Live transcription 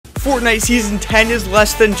Fortnite Season 10 is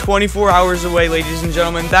less than 24 hours away, ladies and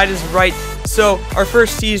gentlemen. That is right. So, our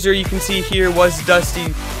first teaser you can see here was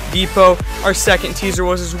Dusty Depot. Our second teaser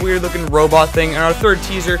was this weird looking robot thing. And our third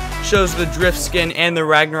teaser shows the Drift skin and the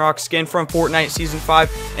Ragnarok skin from Fortnite Season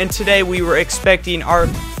 5. And today we were expecting our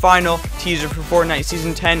final teaser for Fortnite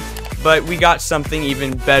Season 10, but we got something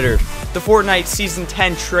even better. The Fortnite Season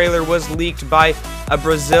 10 trailer was leaked by a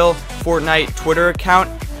Brazil Fortnite Twitter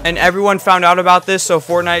account, and everyone found out about this, so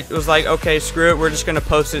Fortnite was like, okay, screw it, we're just gonna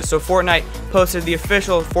post it. So Fortnite posted the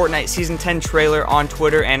official Fortnite Season 10 trailer on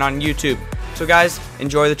Twitter and on YouTube. So guys,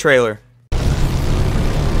 enjoy the trailer.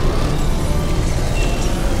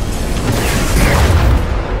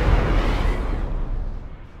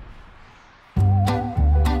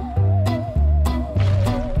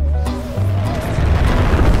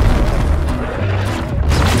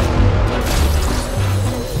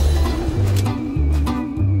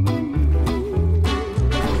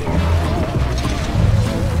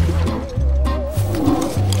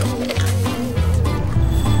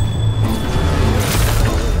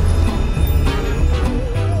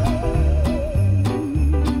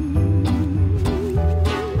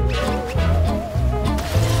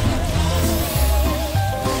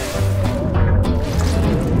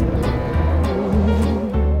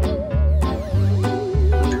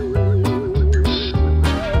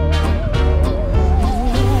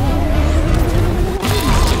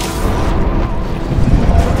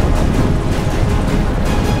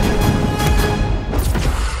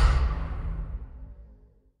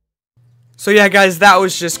 So yeah guys, that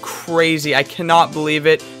was just crazy. I cannot believe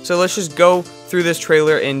it. So let's just go through this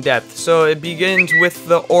trailer in depth. So it begins with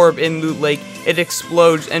the orb in Loot Lake. It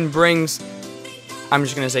explodes and brings, I'm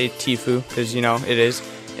just gonna say Tifu, because you know it is.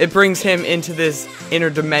 It brings him into this inner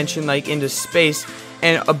dimension, like into space,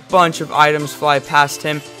 and a bunch of items fly past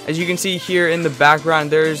him. As you can see here in the background,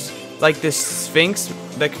 there's like this Sphinx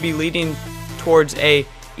that could be leading towards a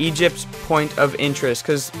Egypt's point of interest,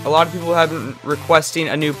 because a lot of people have been requesting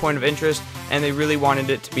a new point of interest and they really wanted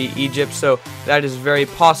it to be Egypt, so that is very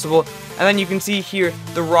possible. And then you can see here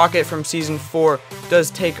the rocket from Season 4 does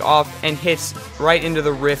take off and hits right into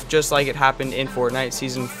the rift, just like it happened in Fortnite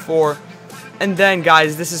Season 4. And then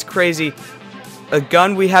guys, this is crazy, a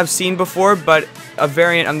gun we have seen before, but a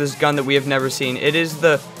variant on this gun that we have never seen. It is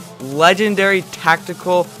the legendary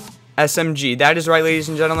tactical SMG. That is right, ladies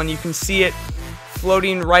and gentlemen, you can see it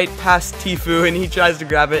floating right past Tifu, and he tries to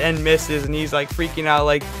grab it and misses, and he's like freaking out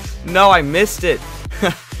like, no, I missed it.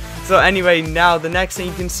 So anyway, now the next thing,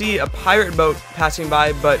 you can see a pirate boat passing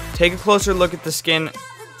by, but take a closer look at the skin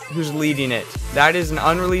who's leading it. That is an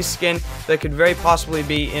unreleased skin that could very possibly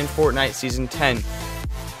be in Fortnite Season 10.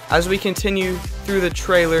 As we continue through the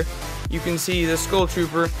trailer, you can see the Skull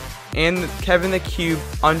Trooper and Kevin the Cube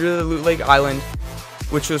under the Loot Lake Island,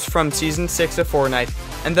 which was from Season 6 of Fortnite.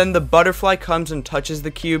 And then the butterfly comes and touches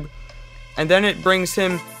the cube, and then it brings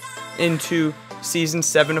him into Season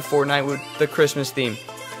 7 of Fortnite with the Christmas theme.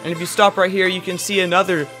 And if you stop right here, you can see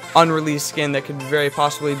another unreleased skin that could very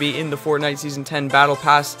possibly be in the Fortnite Season 10 Battle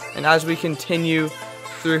Pass. And as we continue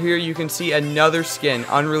through here, you can see another skin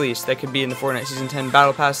unreleased that could be in the Fortnite Season 10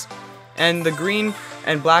 Battle Pass. And the green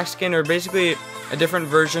and black skin are basically a different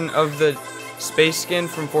version of the space skin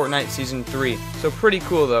from Fortnite Season 3. So pretty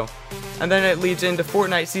cool though. And then it leads into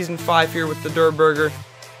Fortnite Season 5 here with the Durburger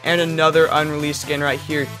and another unreleased skin right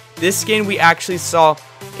here. This skin we actually saw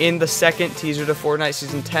in the second teaser to Fortnite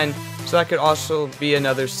Season 10, so that could also be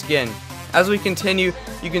another skin. As we continue,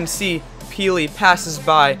 you can see Peely passes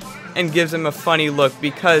by and gives him a funny look,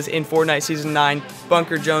 because in Fortnite Season 9,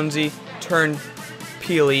 Bunker Jonesy turned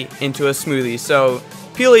Peely into a smoothie. So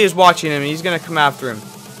Peely is watching him and he's gonna come after him.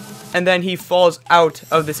 And then he falls out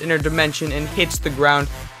of this inner dimension and hits the ground,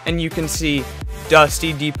 and you can see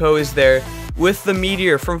Dusty Depot is there with the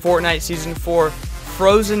meteor from Fortnite Season 4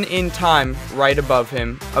 frozen in time right above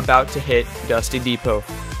him, about to hit Dusty Depot.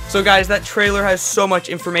 So guys, that trailer has so much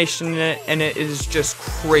information in it, and it is just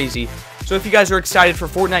crazy. So if you guys are excited for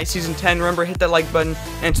Fortnite Season 10, remember, hit that like button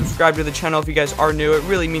and subscribe to the channel if you guys are new. It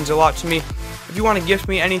really means a lot to me. If you want to gift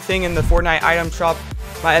me anything in the Fortnite item shop,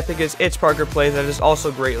 my epic is It's Parker Plays. That is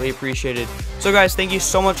also greatly appreciated. So guys, thank you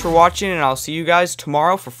so much for watching, and I'll see you guys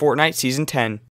tomorrow for Fortnite Season 10.